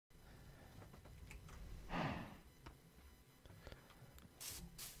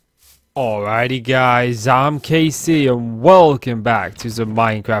Alrighty guys, I'm KC and welcome back to some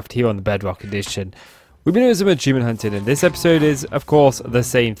Minecraft here on the Bedrock Edition. We've been doing some achievement hunting and this episode is, of course, the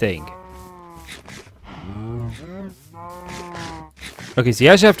same thing. Okay, so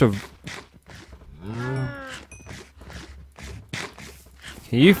you actually have to...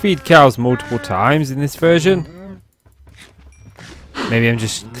 Can you feed cows multiple times in this version? Maybe I'm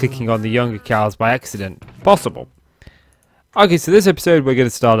just clicking on the younger cows by accident. Possible. Okay, so this episode we're going to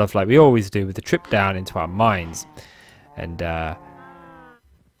start off like we always do with a trip down into our mines. And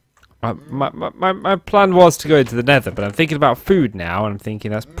my plan was to go into the nether, but I'm thinking about food now, and I'm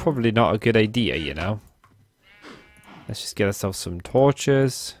thinking that's probably not a good idea, you know. Let's just get ourselves some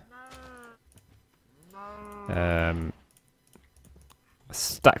torches. A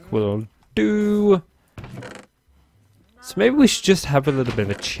stack will do. So maybe we should just have a little bit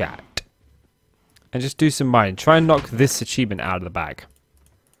of a chat. And just do some mining. Try and knock this achievement out of the bag.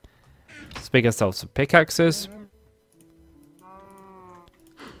 Let's make ourselves some pickaxes.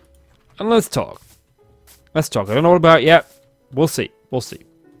 And let's talk. Let's talk. I don't know what about yet. We'll see. We'll see.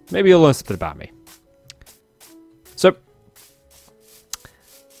 Maybe you'll learn something about me. So.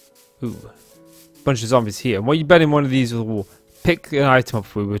 Ooh. Bunch of zombies here. And what you bet in one of these will pick an item up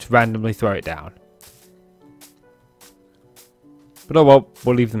if we were to randomly throw it down. But oh well,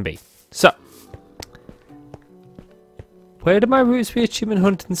 we'll leave them be. So. Where do my roots for achievement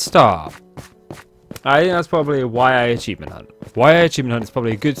hunting start? I think that's probably why I achievement hunt. Why I achievement hunt is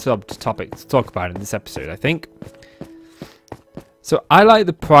probably a good topic to talk about in this episode, I think. So I like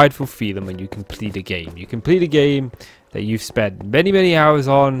the prideful feeling when you complete a game. You complete a game that you've spent many hours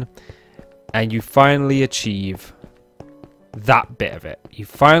on, and you finally achieve that bit of it. You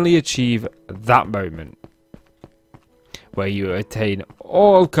finally achieve that moment where you attain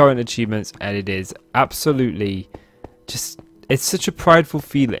all current achievements, and it is absolutely... it's such a prideful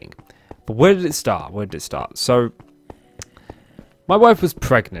feeling. But where did it start? Where did it start? So, my wife was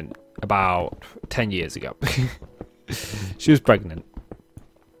pregnant about 10 years ago. She was pregnant.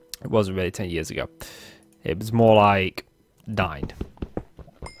 It wasn't really 10 years ago. It was more like 9.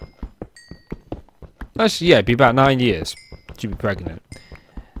 Actually, yeah, it'd be about 9 years she'd be pregnant.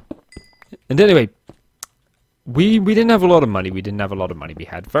 And anyway, we didn't have a lot of money. We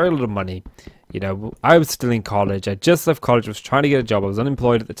had very little money. You know, I was still in college. I just left college. I was trying to get a job. I was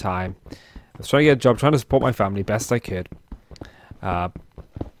unemployed at the time. I was trying to get a job, trying to support my family best I could. But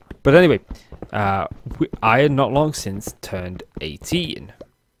anyway, I had not long since turned 18.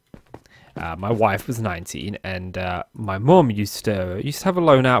 My wife was 19, and my mum used to have a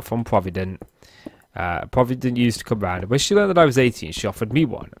loan out from Provident. Provident used to come around, and when she learned that I was 18, she offered me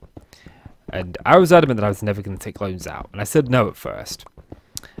one. And I was adamant that I was never going to take loans out, and I said no at first.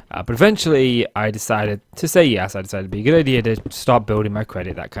 But eventually, I decided to say yes. I decided it'd be a good idea to start building my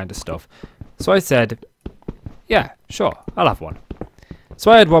credit, that kind of stuff. So I said, yeah, sure, I'll have one.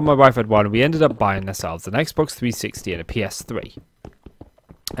 So I had one, my wife had one, and we ended up buying ourselves an Xbox 360 and a PS3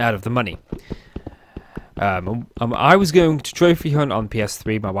 out of the money. I was going to trophy hunt on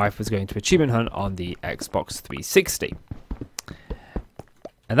PS3. My wife was going to achievement hunt on the Xbox 360.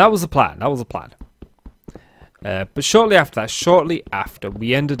 And that was the plan. That was the plan. But shortly after,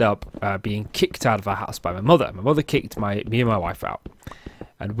 we ended up being kicked out of our house by my mother. My mother kicked me and my wife out.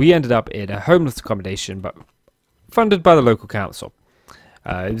 And we ended up in a homeless accommodation, but funded by the local council.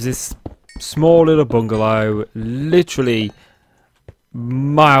 It was this small little bungalow, literally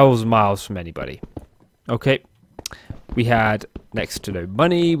miles from anybody. Okay. We had next to no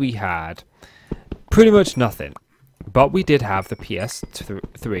money. We had pretty much nothing. But we did have the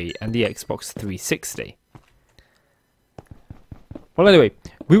PS3 and the Xbox 360. Well, anyway,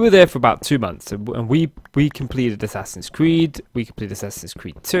 we were there for about 2 months, and we completed Assassin's Creed. We completed Assassin's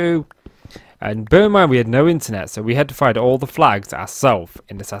Creed 2. And bear in mind, we had no internet, so we had to find all the flags ourselves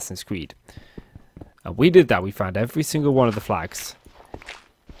in Assassin's Creed. And we did that. We found every single one of the flags.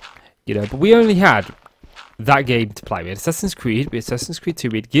 You know, but we only had that game to play. We had Assassin's Creed, we had Assassin's Creed 2,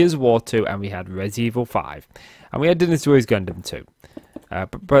 we had Gears of War 2, and we had Resident Evil 5. And we had Dynasty Warriors Gundam 2.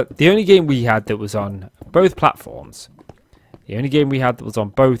 But the only game we had that was on both platforms, the only game we had that was on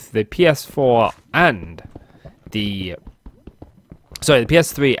both the PS4 and the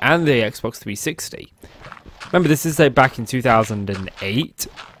PS3 and the Xbox 360. Remember, this is back in 2008.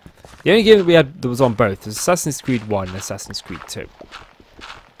 The only game that we had that was on both was Assassin's Creed 1 and Assassin's Creed 2.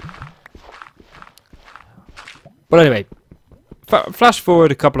 But anyway, flash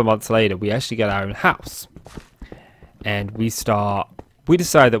forward a couple of months later, we actually get our own house. And we decide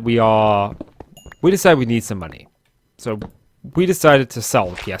we need some money. So we decided to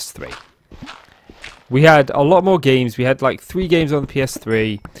sell the PS3. We had a lot more games. We had like 3 games on the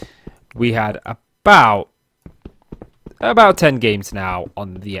PS3. we had about 10 games now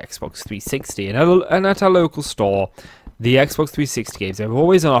on the Xbox 360, and at our local store, the Xbox 360 games, they were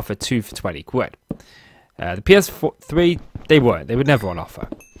always on offer 2 for 20 quid. The PS3, they weren't. They were never on offer.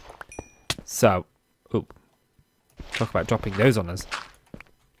 So, ooh, talk about dropping those on us.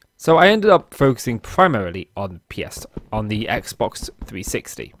 So I ended up focusing primarily on the Xbox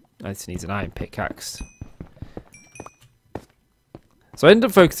 360. I just need an iron pickaxe. So I ended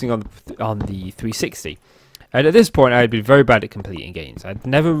up focusing on the 360. And at this point, I had been very bad at completing games. I'd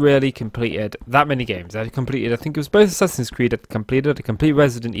never really completed that many games. I completed, I think it was both Assassin's Creed I completed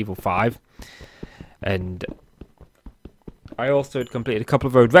Resident Evil 5. And I also had completed a couple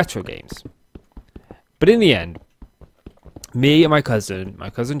of old retro games. But in the end, me and my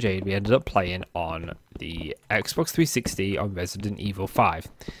cousin Jade, we ended up playing on the Xbox 360 on Resident Evil 5.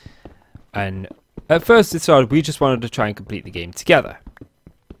 And at first it started, we just wanted to try and complete the game together.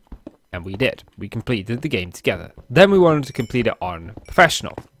 And we did. We completed the game together. Then we wanted to complete it on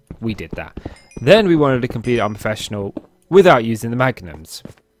professional. We did that. Then we wanted to complete it on professional without using the magnums.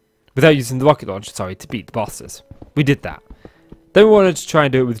 Without using the rocket launcher, sorry, to beat the bosses. We did that. Then we wanted to try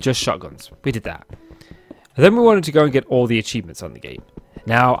and do it with just shotguns. We did that. And then we wanted to go and get all the achievements on the game.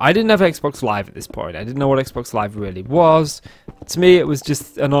 Now, I didn't have Xbox Live at this point. I didn't know what Xbox Live really was. To me, it was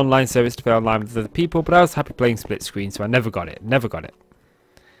just an online service to play online with other people, but I was happy playing split screen, so I never got it. Never got it.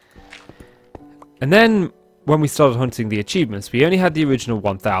 And then, when we started hunting the achievements, we only had the original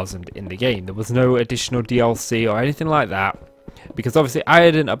 1000 in the game. There was no additional DLC or anything like that, because obviously I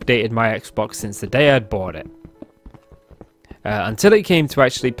hadn't updated my Xbox since the day I'd bought it. Until it came to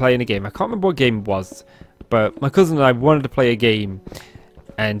actually playing a game. I can't remember what game it was, but my cousin and I wanted to play a game,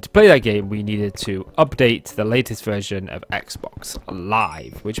 and to play that game we needed to update to the latest version of Xbox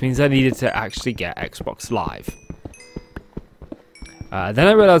Live, which means I needed to actually get Xbox Live. Then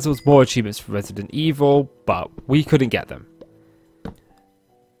I realised there was more achievements for Resident Evil, but we couldn't get them.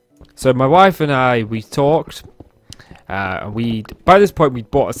 So my wife and I, we talked, and by this point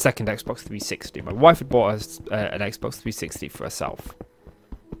we'd bought a second Xbox 360. My wife had bought us an Xbox 360 for herself.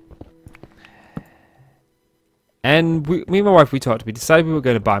 And me and my wife, we talked, we decided we were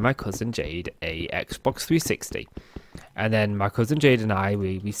going to buy my cousin Jade a Xbox 360. And then my cousin Jade and I,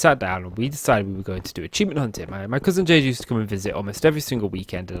 we sat down and we decided we were going to do achievement hunting. My cousin Jade used to come and visit almost every single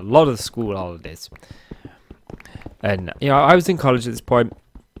weekend and a lot of the school holidays. And, you know, I was in college at this point.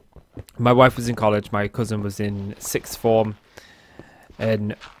 My wife was in college. My cousin was in 6th form.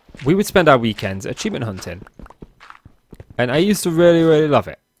 And we would spend our weekends achievement hunting. And I used to really, really love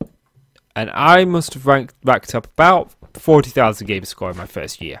it. And I must have racked up about 40,000 game score in my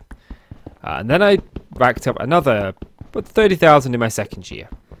first year. And then I racked up another 30,000 in my second year.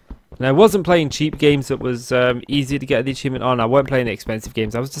 And I wasn't playing cheap games that was easy to get the achievement on. I wasn't playing the expensive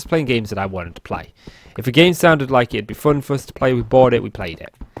games. I was just playing games that I wanted to play. If a game sounded like it'd be fun for us to play, we bought it, we played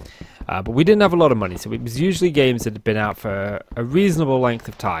it. But we didn't have a lot of money, so it was usually games that had been out for a reasonable length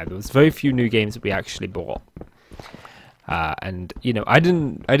of time. There was very few new games that we actually bought. And you know, I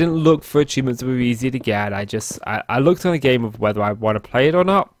didn't look for achievements that were easy to get. I looked on a game of whether I want to play it or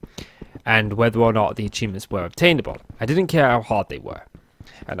not, and whether or not the achievements were obtainable. I didn't care how hard they were.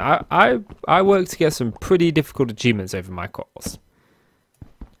 And I worked to get some pretty difficult achievements over my course.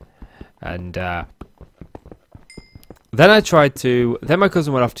 And then then my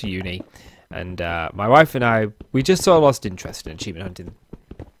cousin went off to uni, and my wife and I, we just sort of lost interest in achievement hunting.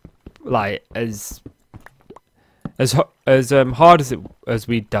 Like, as hard as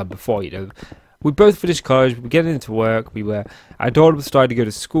we'd done before, you know. We both finished college, we were getting into work, our daughter was starting to go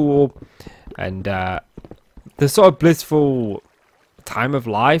to school, and the sort of blissful time of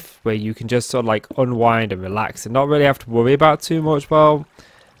life where you can just sort of like unwind and relax and not really have to worry about too much, well,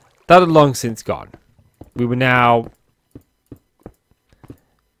 that had long since gone. We were now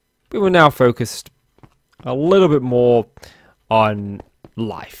focused a little bit more on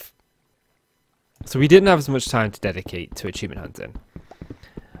life. So we didn't have as much time to dedicate to achievement hunting.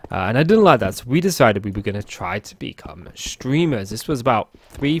 And I didn't like that, so we decided we were going to try to become streamers. This was about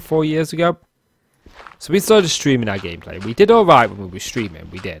 3-4 years ago. So we started streaming our gameplay. We did alright when we were streaming,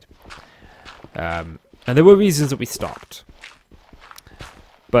 we did. And there were reasons that we stopped.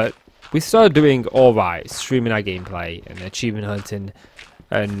 But we started doing alright, streaming our gameplay and achievement hunting.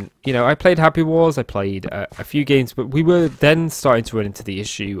 And, you know, I played Happy Wars, I played a few games, but we were then starting to run into the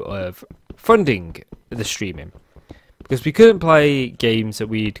issue of funding the streaming. Because we couldn't play games that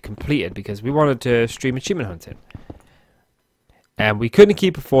we'd completed because we wanted to stream achievement hunting. And we couldn't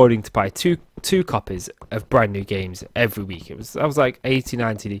keep affording to buy two copies of brand new games every week. That was like 80,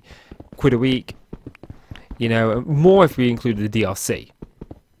 90 quid a week. You know, more if we included the DLC.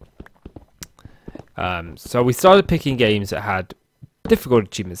 So we started picking games that had difficult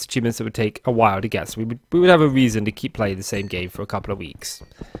achievements that would take a while to get. So we would have a reason to keep playing the same game for a couple of weeks.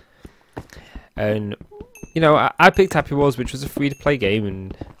 And you know, I picked Happy Wars, which was a free-to-play game,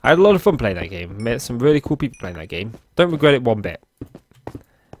 and I had a lot of fun playing that game. Met some really cool people playing that game. Don't regret it one bit.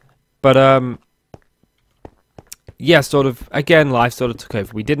 But yeah, sort of again, life sort of took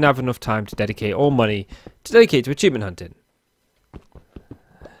over. We didn't have enough time to dedicate all money to dedicate to achievement hunting.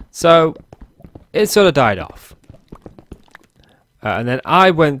 So it sort of died off. And then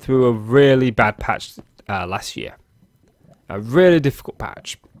I went through a really bad patch last year. A really difficult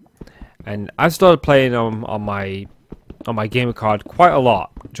patch. And I started playing on my gamer card quite a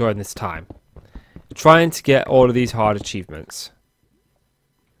lot during this time. Trying to get all of these hard achievements.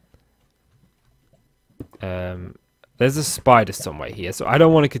 There's a spider somewhere here, so I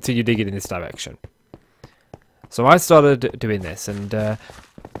don't want to continue digging in this direction. So I started doing this, and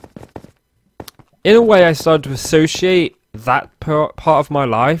in a way I started to associate that part of my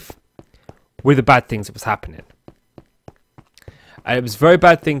life with the bad things that was happening. And it was a very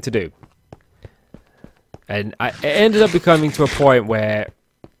bad thing to do. And it ended up becoming to a point where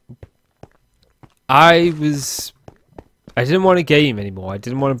I didn't want to game anymore. I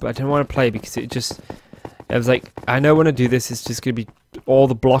didn't want to play because it was like, I know when I do this, it's just going to be all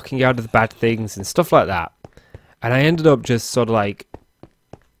the blocking out of the bad things and stuff like that. And I ended up just sort of like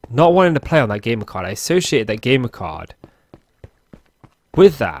not wanting to play on that gamer card. I associated that gamer card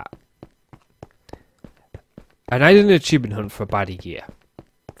with that. And I did an achievement hunt for about a year.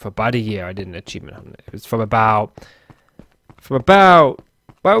 For about a year, I did an achievement hunt. It was from about,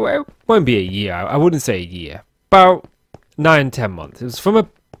 well, it won't be a year. I wouldn't say a year. About 9-10 months. It was from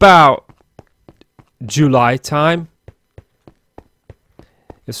about July time.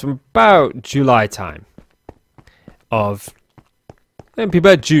 It's from about July time of, maybe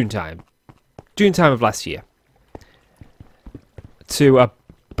about June time of last year, to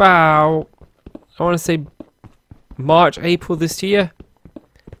about, I want to say March, April this year.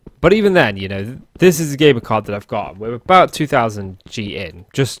 But even then, you know, this is a gamer card that I've got. We're about 2000 G in,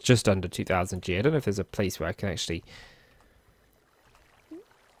 just under 2000 G. I don't know if there's a place where I can actually,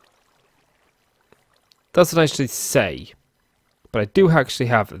 doesn't actually say, but I do actually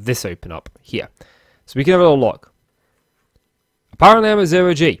have this open up here, so we can have a little look. Apparently I'm at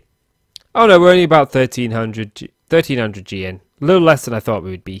 0G. Oh no, we're only about 1300 G in, a little less than I thought we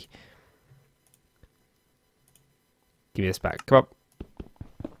would be. Give me this back, come up.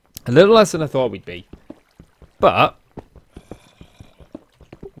 A little less than I thought we'd be, but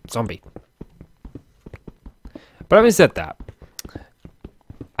zombie. But having said that,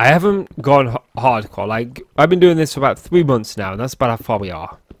 I haven't gone hardcore. Like, I've been doing this for about 3 months now, and that's about how far we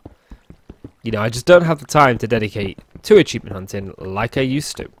are. You know, I just don't have the time to dedicate to achievement hunting like I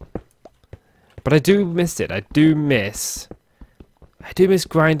used to. But I do miss it. I do miss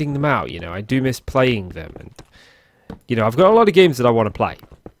grinding them out. You know, I do miss playing them, and you know, I've got a lot of games that I want to play.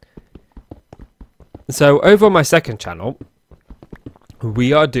 So over on my second channel,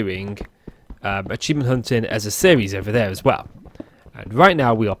 we are doing achievement hunting as a series over there as well. And right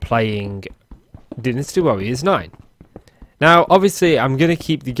now we are playing Dynasty Warriors 9. Now, obviously, I'm going to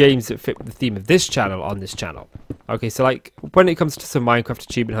keep the games that fit the theme of this channel on this channel. Okay, so like when it comes to some Minecraft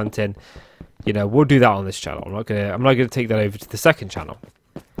achievement hunting, you know, we'll do that on this channel. I'm not gonna take that over to the second channel.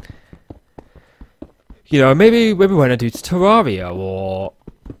 You know, maybe when I do Terraria or,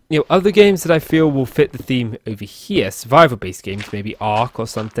 you know, other games that I feel will fit the theme over here, survival-based games, maybe Ark or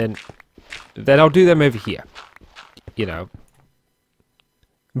something, then I'll do them over here. You know.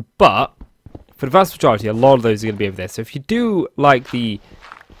 But for the vast majority, a lot of those are going to be over there. So if you do like the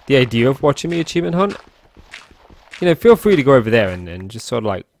idea of watching me achievement hunt, you know, feel free to go over there and just sort of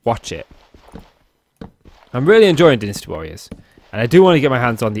like watch it. I'm really enjoying Dynasty Warriors, and I do want to get my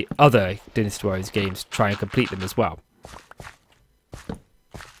hands on the other Dynasty Warriors games to try and complete them as well.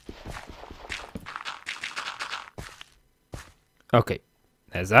 Okay,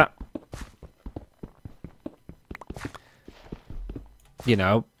 there's that. You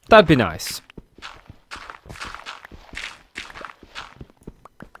know, that'd be nice.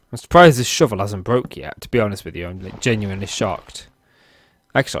 I'm surprised this shovel hasn't broke yet, to be honest with you. I'm like, genuinely shocked.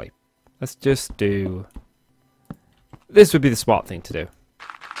 Actually, let's just do... This would be the smart thing to do.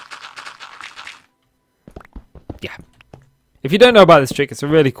 Yeah. If you don't know about this trick, it's a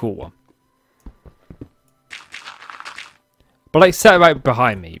really cool one. But like, set right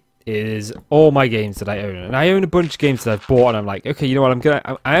behind me is all my games that I own, and I own a bunch of games that I've bought, and I'm like, okay, you know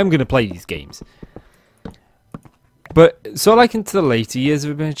what, I am gonna play these games. But so like into the later years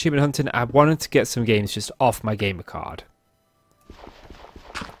of achievement hunting, I wanted to get some games just off my gamer card.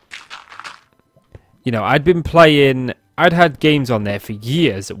 you know, I'd had games on there for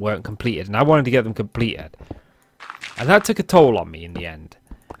years that weren't completed, and I wanted to get them completed. And that took a toll on me in the end.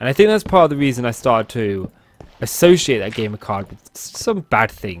 And I think that's part of the reason I started to associate that game of cards with some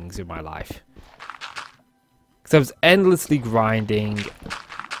bad things in my life. Because I was endlessly grinding.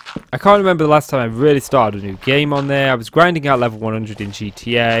 I can't remember the last time I really started a new game on there. I was grinding out level 100 in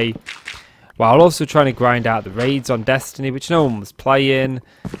GTA, while also trying to grind out the raids on Destiny, which no one was playing.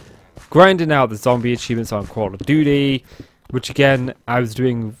 Grinding out the zombie achievements on Call of Duty, which again, I was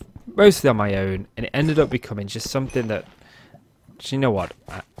doing mostly on my own, and it ended up becoming just something that, you know what,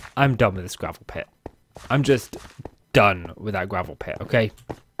 I'm done with this gravel pit. I'm just done with that gravel pit, okay?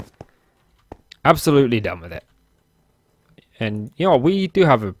 Absolutely done with it. And, you know, we do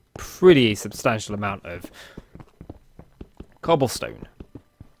have a pretty substantial amount of cobblestone.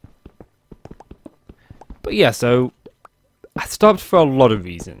 But yeah, so I stopped for a lot of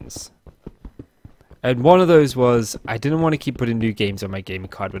reasons. And one of those was I didn't want to keep putting new games on my gaming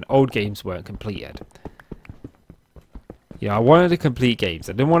card when old games weren't completed. You know, I wanted to complete games.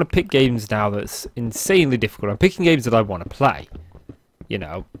 I didn't want to pick games now that's insanely difficult. I'm picking games that I want to play, you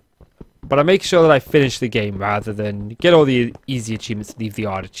know. But I make sure that I finish the game rather than get all the easy achievements, leave the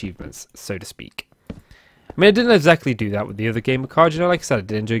hard achievements, so to speak. I mean, I didn't exactly do that with the other game of cards. You know, like I said, I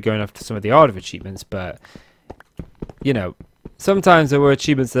did enjoy going after some of the harder achievements, but, you know, sometimes there were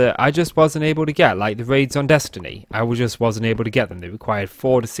achievements that I just wasn't able to get, like the raids on Destiny. I just wasn't able to get them. They required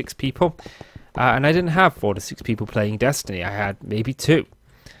 4 to 6 people, and I didn't have 4 to 6 people playing Destiny. I had maybe 2.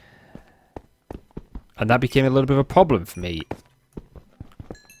 And that became a little bit of a problem for me.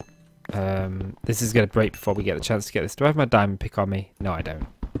 This is going to break before we get the chance to get this. Do I have my diamond pick on me? No, I don't.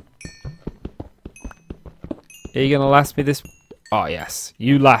 Are you going to last me this? Oh, yes.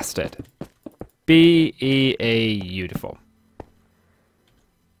 You lasted. Beautiful.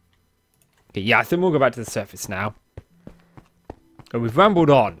 Okay, yeah, I think we'll go back to the surface now. And we've rambled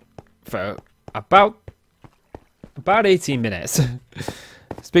on for about 18 minutes.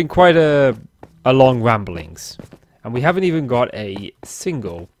 It's been quite a long ramblings. And we haven't even got a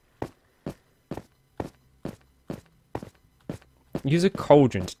single... Use a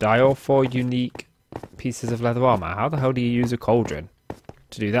cauldron to dye all 4 unique pieces of leather armor. How the hell do you use a cauldron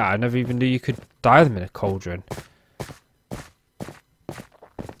to do that? I never even knew you could dye them in a cauldron.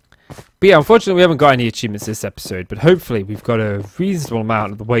 But yeah, unfortunately we haven't got any achievements this episode, but hopefully we've got a reasonable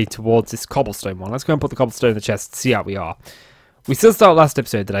amount of the way towards this cobblestone one. Let's go and put the cobblestone in the chest and see how we are. We still started last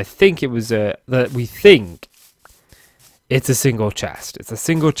episode that I think it was that we think it's a single chest. It's a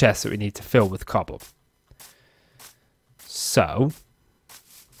single chest that we need to fill with cobble. So,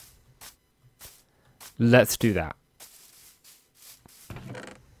 let's do that.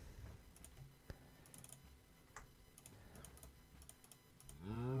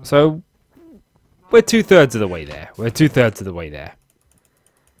 So, we're 2/3 of the way there. We're 2/3 of the way there.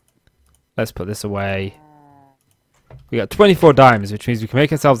 Let's put this away. We got 24 diamonds, which means we can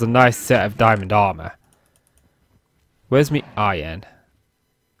make ourselves a nice set of diamond armor. Where's me iron?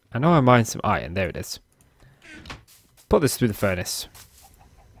 I know I mined some iron. There it is. Put this through the furnace.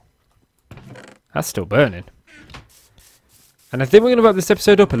 That's still burning. And I think we're going to wrap this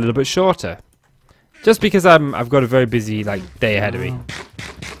episode up a little bit shorter. Just because I've got a very busy day ahead of me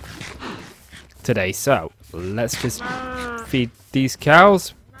today. So, let's just feed these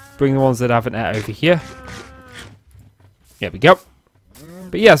cows. Bring the ones that haven't ate over here. There we go.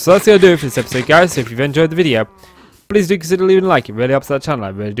 But yeah, so that's going to do it for this episode, guys. So if you've enjoyed the video, please do consider leaving a like. It really helps that channel. I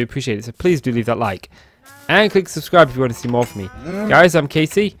really do appreciate it. So please do leave that like. And click subscribe if you want to see more from me. Guys, I'm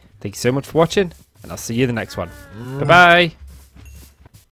Casey. Thank you so much for watching. And I'll see you in the next one. Bye-bye.